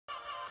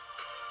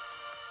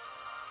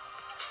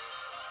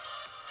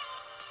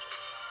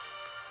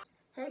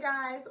Hey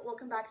guys,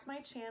 welcome back to my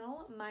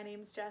channel. My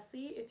name's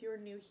Jessie. If you're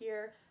new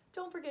here,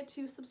 don't forget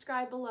to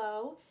subscribe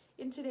below.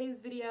 In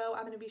today's video,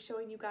 I'm going to be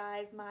showing you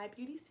guys my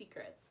beauty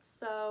secrets.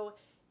 So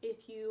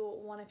if you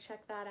want to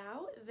check that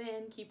out,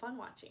 then keep on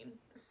watching.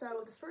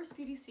 So the first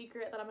beauty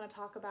secret that I'm going to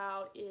talk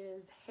about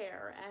is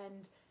hair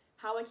and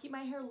how I keep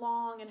my hair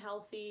long and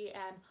healthy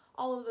and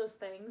all of those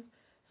things.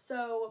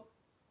 So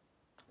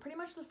pretty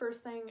much the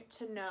first thing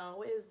to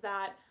know is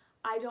that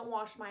I don't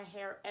wash my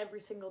hair every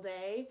single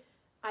day.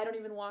 I don't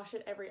even wash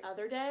it every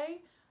other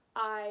day.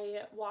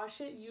 I wash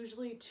it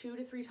usually 2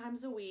 to 3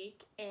 times a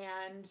week,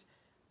 and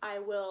I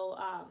will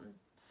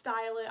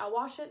style it. I'll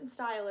wash it and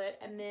style it,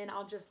 and then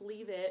I'll just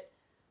leave it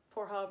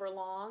for however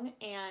long.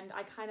 And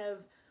I kind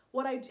of,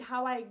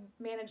 how I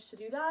manage to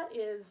do that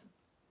is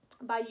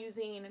by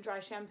using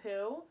dry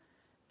shampoo.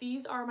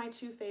 These are my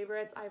two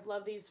favorites. I've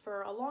loved these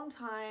for a long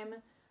time.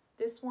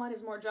 This one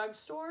is more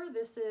drugstore.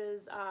 This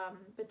is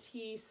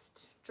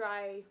Batiste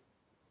dry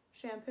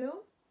shampoo.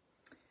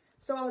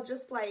 So I'll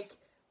just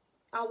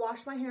I'll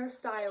wash my hair,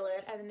 style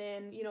it, and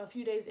then, you know, a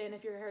few days in,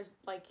 if your hair's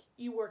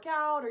you work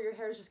out or your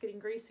hair's just getting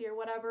greasy or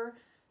whatever,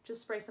 just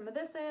spray some of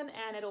this in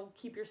and it'll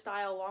keep your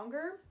style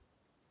longer.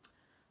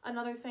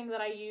 Another thing that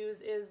I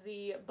use is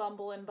the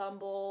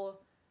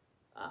Bumble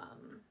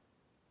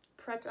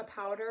pret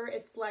powder.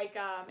 It's like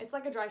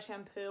a dry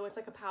shampoo. It's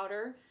like a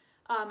powder.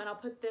 And I'll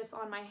put this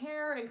on my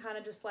hair and kind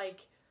of just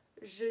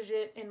zhuzh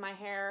it in my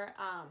hair.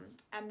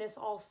 And this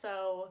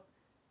also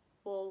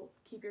will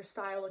keep your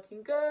style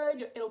looking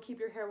good. It'll keep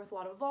your hair with a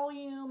lot of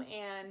volume,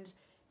 and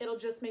it'll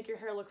just make your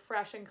hair look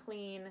fresh and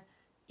clean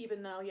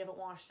even though you haven't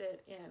washed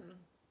it in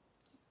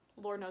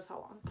Lord knows how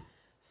long.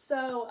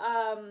 So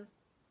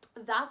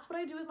that's what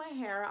I do with my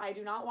hair. I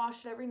do not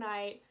wash it every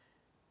night.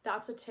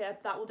 That's a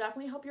tip. That will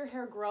definitely help your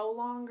hair grow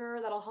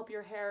longer. That'll help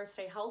your hair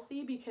stay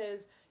healthy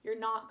because you're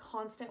not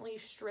constantly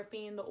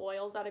stripping the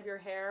oils out of your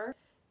hair.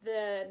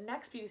 The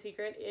next beauty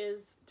secret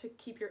is to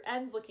keep your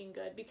ends looking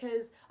good,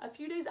 because a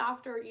few days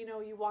after, you know,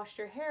 you washed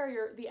your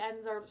hair, the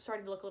ends are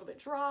starting to look a little bit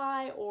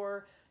dry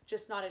or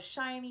just not as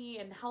shiny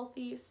and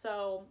healthy.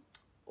 So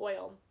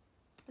oil.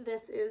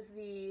 This is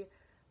the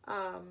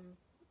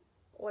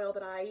oil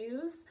that I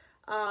use,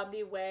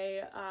 the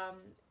ouai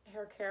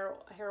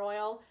hair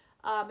oil.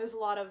 There's a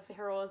lot of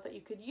hair oils that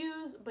you could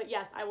use, but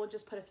yes, I will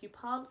just put a few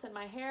pumps in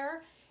my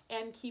hair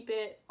and keep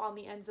it on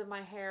the ends of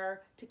my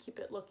hair to keep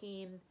it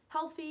looking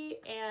healthy.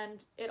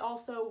 And it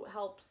also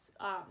helps,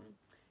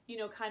 you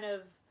know, kind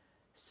of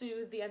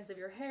soothe the ends of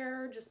your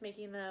hair, just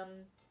making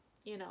them,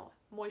 you know,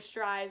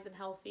 moisturized and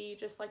healthy.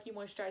 Just like you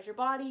moisturize your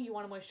body, you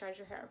want to moisturize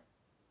your hair.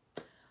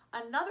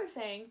 Another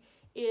thing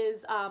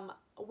is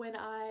when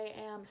I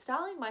am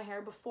styling my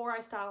hair, before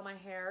I style my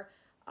hair,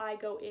 I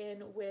go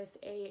in with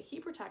a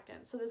heat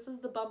protectant. So this is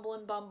the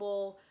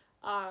Bumble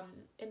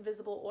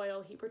invisible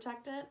oil heat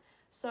protectant.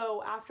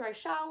 So after I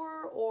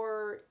shower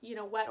or, you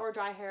know, wet or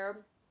dry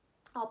hair,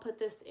 I'll put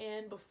this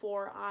in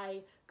before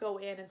I go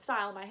in and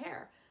style my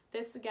hair.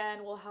 This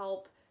again will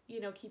help, you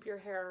know, keep your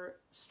hair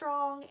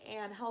strong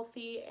and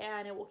healthy,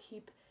 and it will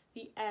keep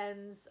the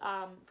ends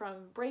from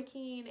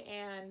breaking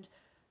and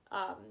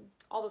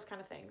all those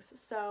kind of things.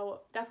 So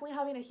definitely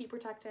having a heat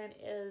protectant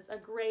is a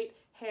great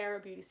hair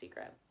beauty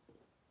secret.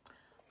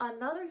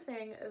 Another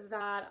thing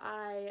that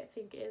I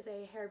think is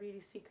a hair beauty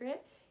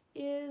secret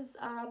is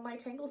my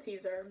tangle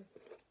teaser.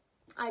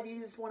 I've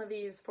used one of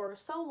these for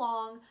so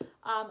long.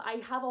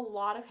 I have a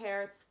lot of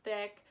hair, it's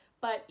thick,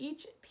 but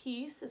each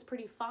piece is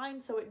pretty fine,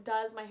 so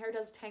my hair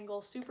does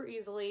tangle super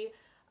easily,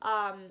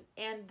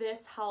 and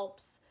this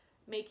helps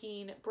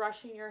making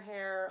brushing your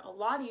hair a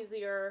lot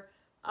easier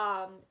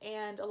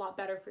and a lot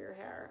better for your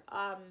hair.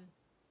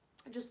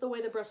 Just the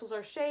way the bristles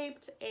are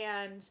shaped,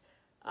 and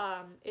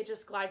it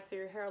just glides through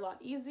your hair a lot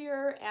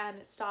easier, and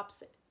it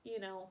stops, you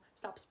know,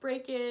 stops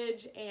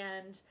breakage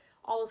and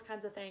all those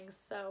kinds of things.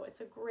 So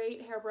it's a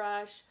great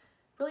hairbrush,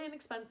 really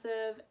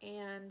inexpensive,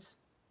 and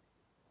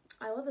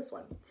I love this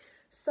one.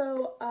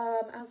 So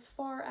as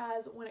far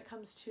as when it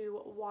comes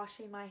to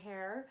washing my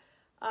hair,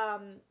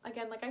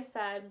 again, like I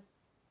said,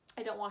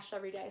 I don't wash it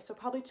every day. So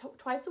probably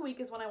twice a week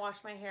is when I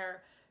wash my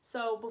hair.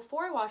 So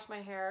before I wash my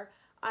hair,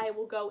 I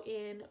will go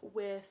in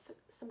with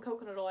some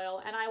coconut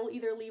oil, and I will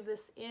either leave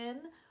this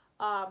in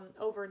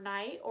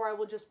overnight, or I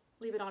will just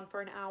leave it on for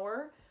an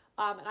hour.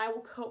 And I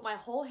will coat my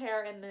whole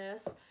hair in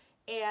this,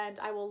 and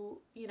I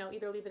will, you know,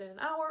 either leave it in an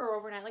hour or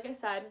overnight, like I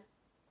said.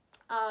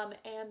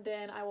 And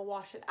then I will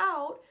wash it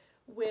out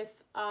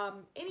with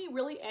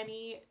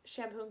any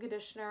shampoo and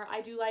conditioner.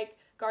 I do like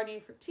Garnier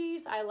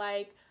Fructis. I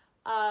like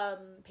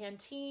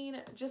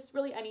Pantene. Just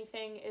really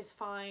anything is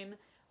fine.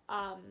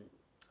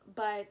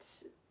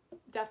 But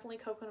definitely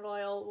coconut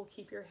oil will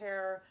keep your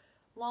hair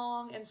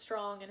long and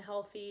strong and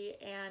healthy,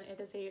 and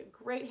it is a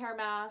great hair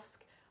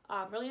mask,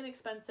 really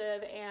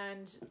inexpensive,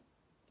 and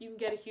you can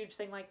get a huge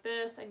thing like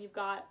this and you've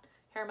got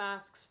hair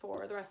masks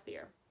for the rest of the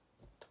year.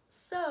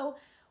 So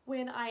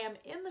when I am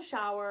in the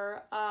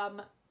shower,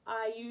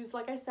 I use,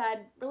 like I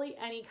said, really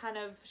any kind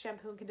of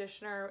shampoo and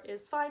conditioner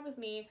is fine with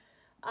me,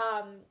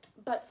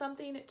 But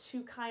something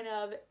to kind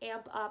of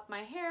amp up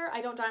my hair.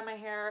 I don't dye my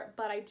hair,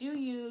 but I do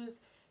use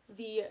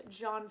the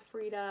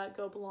Freida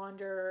Go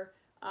Blonder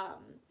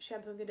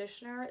shampoo and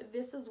conditioner.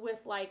 This is with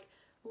like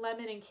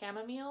lemon and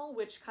chamomile,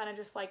 which kind of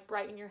just like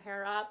brighten your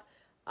hair up.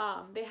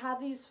 They have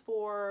these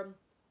for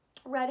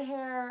red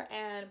hair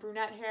and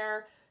brunette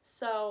hair,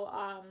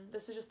 so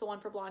this is just the one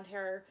for blonde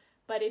hair,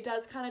 but it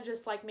does kind of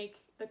just like make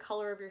the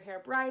color of your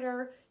hair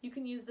brighter. You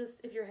can use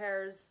this if your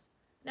hair's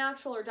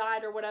natural or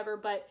dyed or whatever,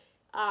 but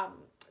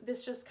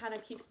this just kind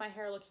of keeps my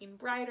hair looking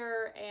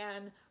brighter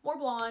and more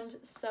blonde,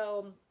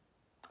 so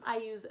I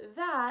use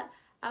that,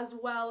 as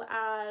well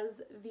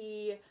as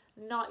the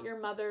Not Your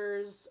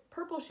Mother's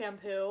purple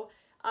shampoo.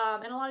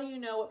 And a lot of you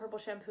know what purple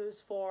shampoo is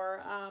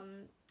for,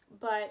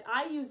 but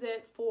I use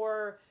it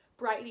for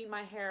brightening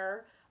my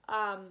hair.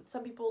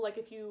 Some people, like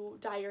if you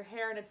dye your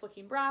hair and it's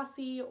looking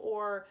brassy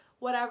or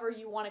whatever,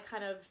 you want to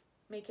kind of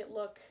make it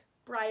look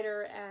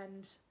brighter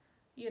and,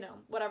 you know,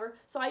 whatever.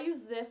 So I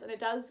use this and it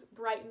does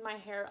brighten my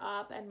hair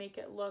up and make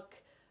it look,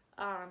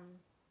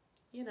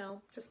 you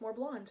know, just more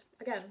blonde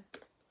again.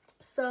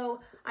 So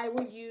I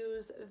will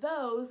use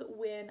those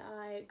when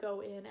I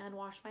go in and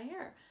wash my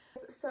hair.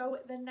 So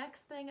the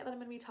next thing that I'm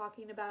going to be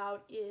talking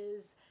about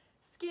is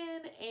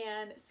skin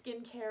and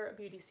skincare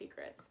beauty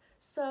secrets.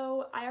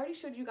 So I already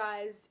showed you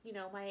guys, you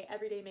know, my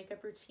everyday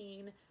makeup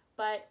routine,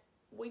 but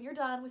when you're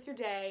done with your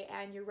day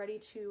and you're ready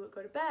to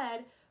go to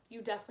bed,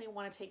 you definitely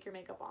want to take your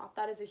makeup off.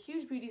 That is a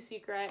huge beauty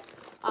secret.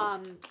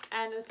 And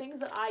the things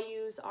that I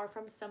use are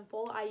from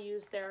Simple. I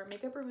use their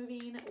makeup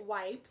removing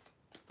wipes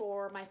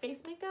for my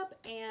face makeup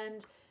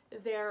and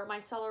their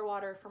micellar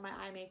water for my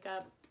eye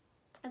makeup.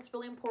 It's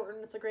really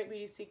important. It's a great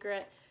beauty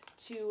secret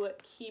to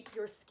keep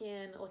your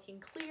skin looking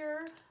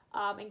clear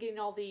and getting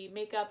all the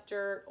makeup,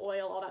 dirt,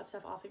 oil, all that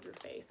stuff off of your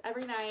face.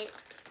 Every night,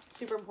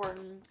 super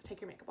important,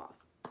 take your makeup off.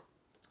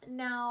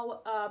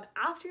 Now,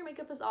 after your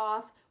makeup is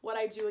off, what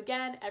I do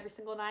again every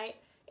single night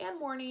and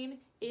morning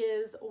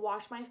is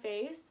wash my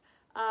face.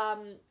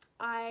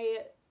 I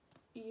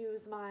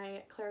use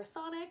my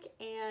Clarisonic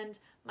and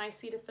my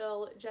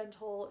Cetaphil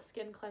Gentle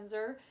Skin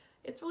Cleanser.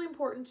 It's really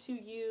important to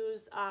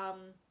use,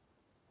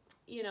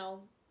 you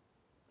know,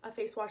 a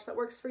face wash that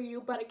works for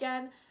you. But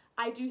again,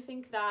 I do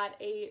think that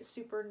a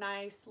super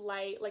nice,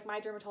 light, like my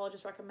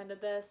dermatologist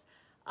recommended this,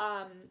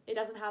 it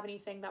doesn't have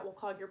anything that will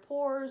clog your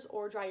pores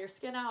or dry your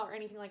skin out or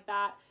anything like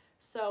that.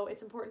 So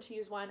it's important to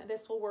use one.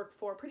 This will work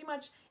for pretty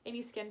much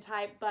any skin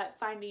type, but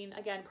finding,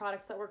 again,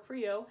 products that work for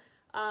you.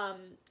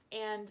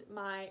 And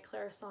my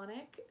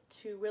Clarisonic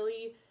to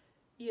really,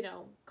 you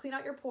know, clean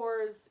out your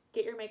pores,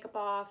 get your makeup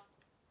off,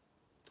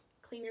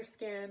 clean your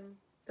skin.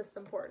 This is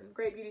important.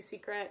 Great beauty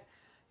secret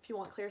if you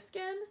want clear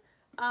skin.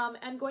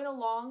 And going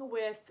along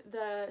with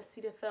the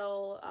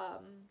Cetaphil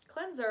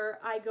cleanser,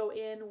 I go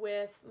in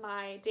with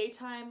my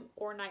daytime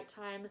or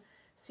nighttime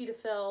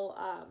Cetaphil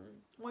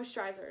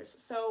moisturizers.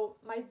 So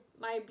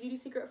my beauty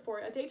secret for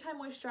a daytime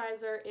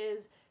moisturizer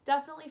is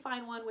definitely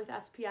find one with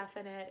SPF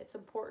in it. It's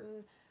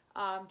important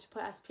to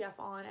put SPF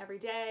on every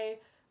day.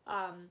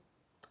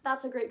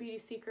 That's a great beauty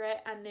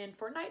secret. And then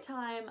for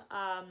nighttime,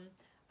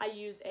 I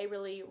use a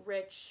really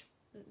rich,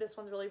 this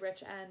one's really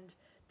rich and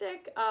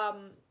thick,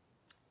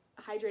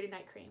 hydrated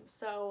night cream.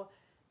 So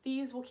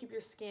these will keep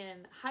your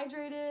skin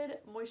hydrated,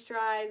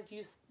 moisturized,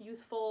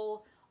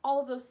 youthful, all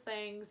of those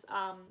things.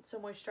 So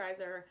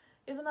moisturizer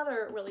is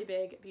another really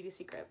big beauty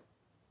secret.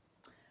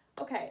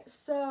 Okay,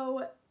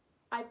 so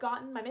I've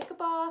gotten my makeup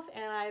off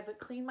and I've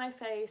cleaned my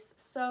face.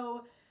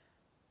 So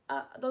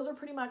those are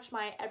pretty much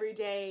my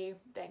everyday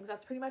things.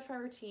 That's pretty much my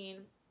routine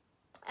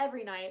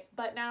every night.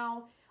 But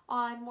now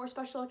on more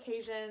special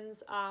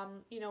occasions,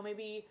 you know,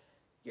 maybe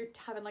you're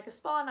having like a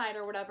spa night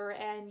or whatever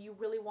and you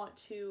really want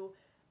to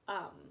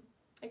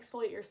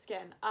exfoliate your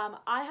skin.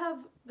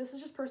 This is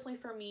just personally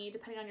for me,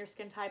 depending on your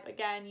skin type,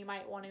 again, you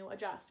might want to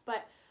adjust,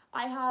 but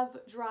I have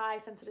dry,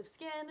 sensitive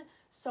skin,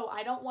 so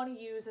I don't want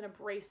to use an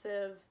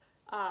abrasive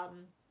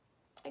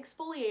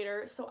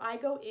exfoliator, so I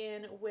go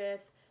in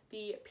with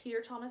the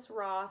Peter Thomas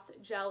Roth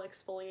gel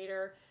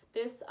exfoliator.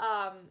 This,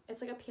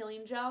 it's like a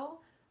peeling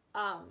gel.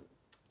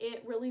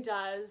 It really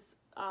does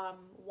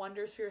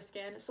wonders for your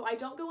skin. So I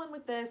don't go in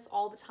with this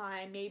all the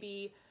time,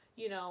 maybe,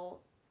 you know,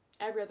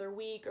 every other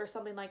week or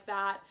something like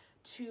that,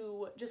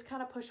 to just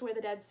kind of push away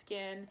the dead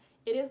skin.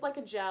 It is like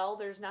a gel.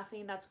 There's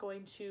nothing that's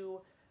going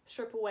to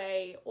strip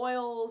away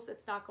oils.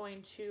 It's not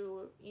going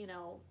to, you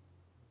know,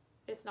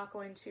 it's not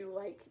going to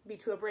like be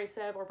too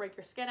abrasive or break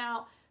your skin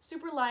out.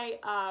 Super light,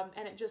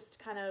 and it just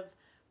kind of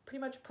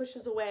pretty much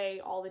pushes away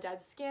all the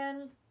dead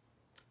skin.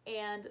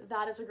 And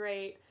that is a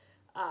great,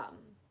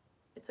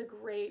 it's a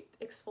great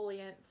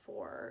exfoliant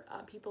for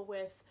people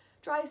with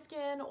dry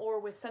skin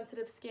or with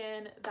sensitive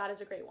skin. That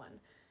is a great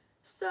one.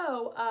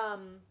 So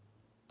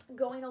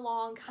going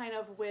along kind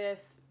of with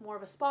more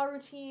of a spa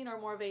routine or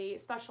more of a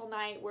special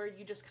night where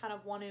you just kind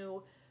of want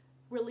to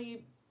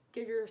really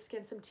give your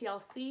skin some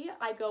TLC,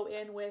 I go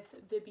in with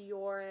the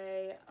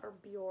biore,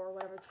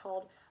 whatever it's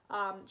called,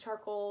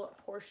 charcoal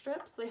pore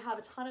strips. They have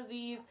a ton of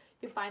these.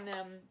 You can find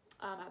them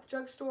at the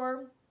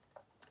drugstore.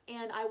 And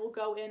And I will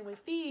go in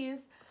with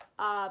these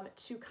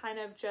to kind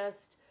of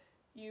just,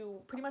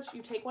 you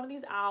take one of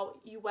these out,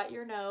 you wet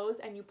your nose,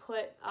 and you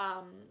put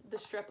the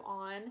strip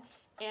on,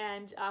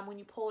 and when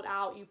you pull it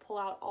out, you pull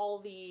out all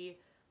the,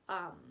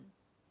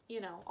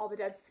 all the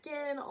dead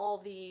skin, all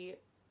the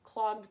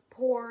clogged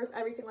pores,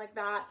 everything like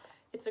that.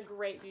 It's a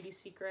great beauty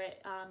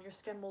secret. Your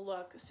skin will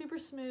look super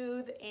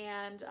smooth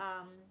and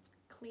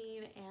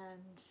clean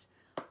and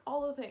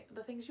all of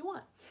the things you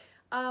want.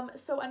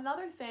 So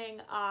another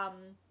thing,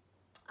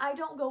 I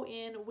don't go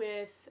in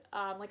with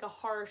like a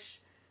harsh,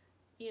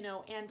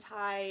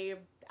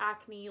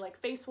 anti-acne like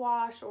face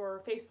wash or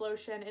face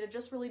lotion. It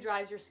just really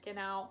dries your skin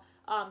out.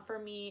 For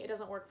me, it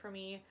doesn't work for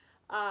me.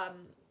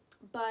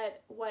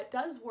 But what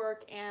does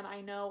work, and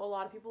I know a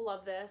lot of people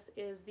love this,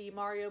 is the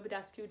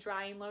badescu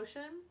drying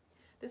lotion.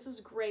 This is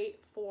great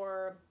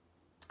for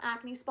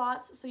acne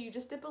spots. So you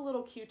just dip a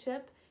little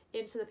Q-tip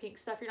into the pink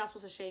stuff. You're not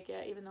supposed to shake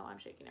it, even though I'm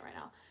shaking it right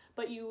now.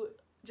 But you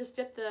just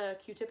dip the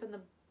Q-tip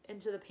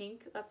into the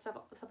pink, that stuff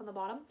on the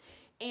bottom,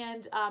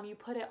 and you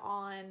put it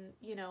on,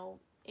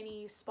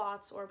 any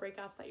spots or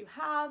breakouts that you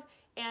have,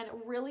 and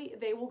really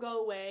they will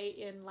go away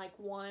in like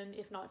 1,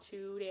 if not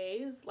 2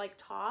 days, like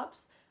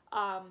tops.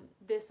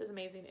 This is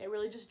amazing. It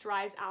really just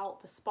dries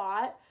out the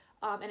spot,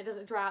 and it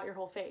doesn't dry out your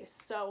whole face.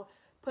 So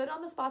put it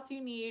on the spots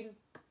you need,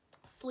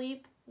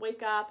 sleep,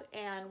 wake up,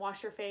 and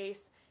wash your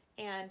face,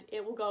 and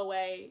it will go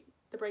away.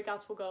 The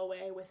breakouts will go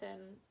away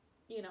within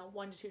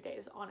 1 to 2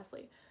 days,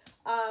 honestly.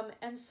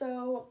 And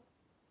so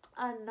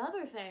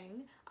another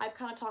thing, I've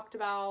kind of talked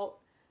about,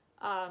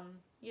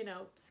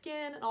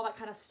 skin and all that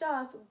kind of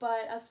stuff,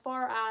 but as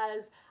far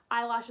as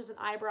eyelashes and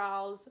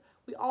eyebrows,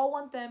 we all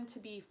want them to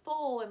be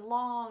full and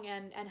long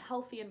and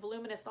healthy and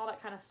voluminous and all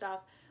that kind of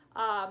stuff.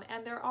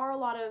 And there are a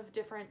lot of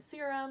different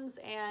serums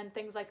and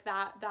things like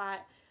that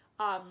that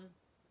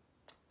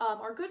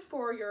are good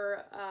for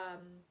your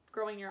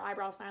growing your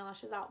eyebrows and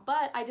eyelashes out.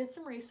 But I did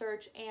some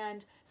research,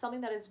 and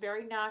something that is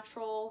very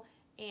natural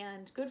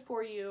and good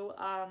for you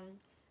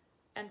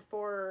and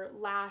for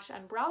lash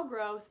and brow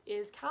growth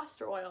is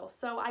castor oil.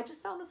 So I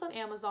just found this on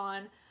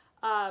Amazon,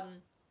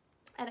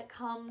 and it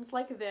comes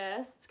like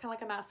this. It's kind of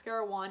like a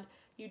mascara wand.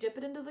 You dip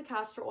it into the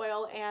castor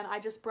oil, and I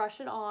just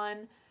brush it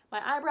on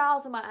my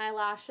eyebrows and my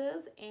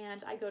eyelashes,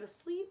 and I go to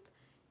sleep,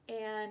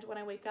 and when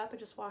I wake up I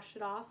just wash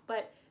it off.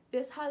 But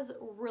this has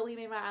really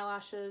made my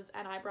eyelashes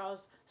and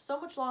eyebrows so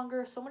much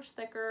longer, so much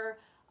thicker.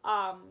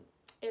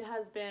 It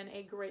has been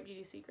a great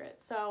beauty secret.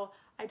 So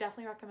I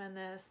definitely recommend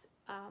this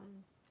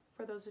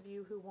for those of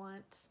you who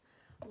want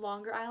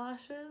longer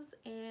eyelashes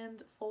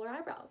and fuller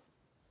eyebrows.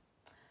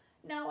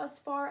 Now, as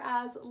far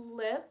as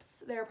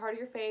lips, they're part of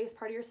your face,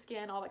 part of your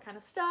skin, all that kind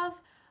of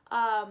stuff.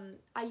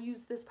 I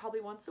use this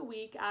probably once a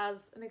week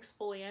as an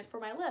exfoliant for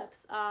my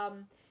lips.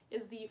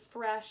 Is the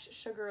Fresh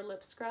Sugar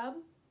Lip Scrub.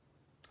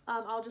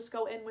 I'll just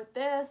go in with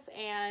this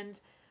and,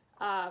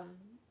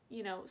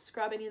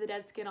 scrub any of the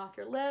dead skin off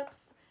your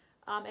lips,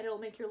 and it'll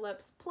make your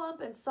lips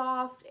plump and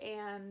soft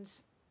and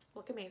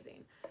look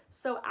amazing.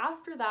 So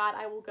after that,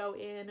 I will go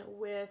in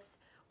with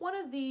one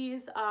of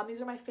these.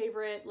 These are my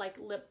favorite, like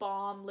lip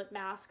balm, lip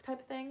mask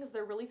type things.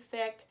 They're really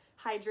thick,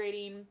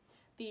 hydrating.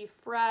 The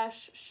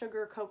Fresh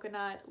Sugar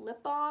Coconut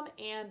Lip Balm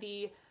and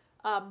the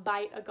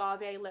Bite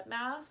Agave Lip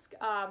Mask.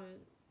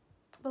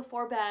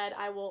 Before bed,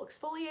 I will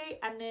exfoliate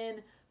and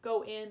then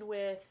go in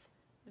with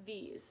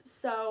these.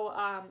 So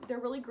they're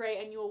really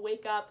great, and you will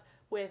wake up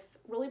with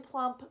really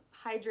plump,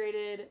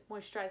 hydrated,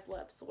 moisturized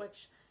lips,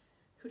 which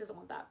who doesn't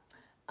want that?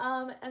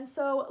 And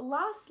so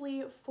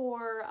lastly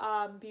for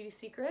beauty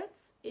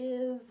secrets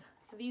is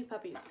these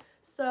puppies.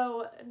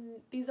 So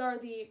these are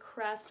the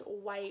Crest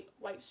white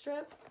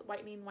strips,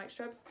 whitening white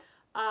strips.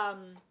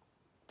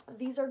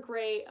 These are a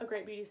great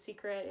beauty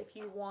secret if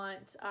you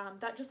want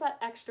that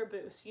extra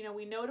boost.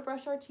 We know to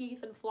brush our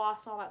teeth and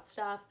floss and all that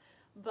stuff,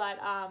 but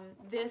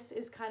this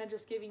is kind of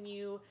just giving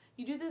you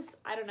do this,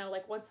 I don't know,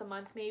 like once a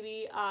month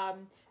maybe,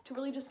 to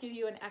really just give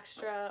you an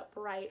extra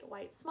bright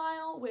white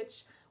smile,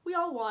 which we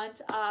all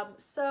want.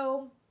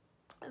 So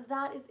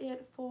that is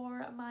it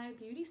for my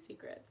beauty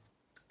secrets.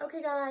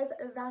 Okay guys,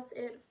 that's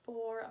it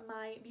for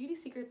my beauty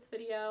secrets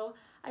video.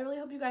 I really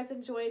hope you guys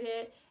enjoyed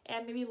it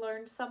and maybe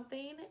learned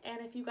something. And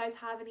if you guys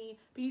have any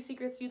beauty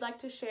secrets you'd like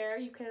to share,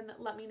 you can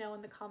let me know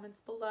in the comments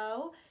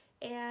below.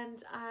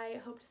 And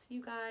I hope to see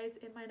you guys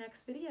in my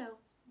next video.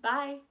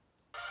 Bye!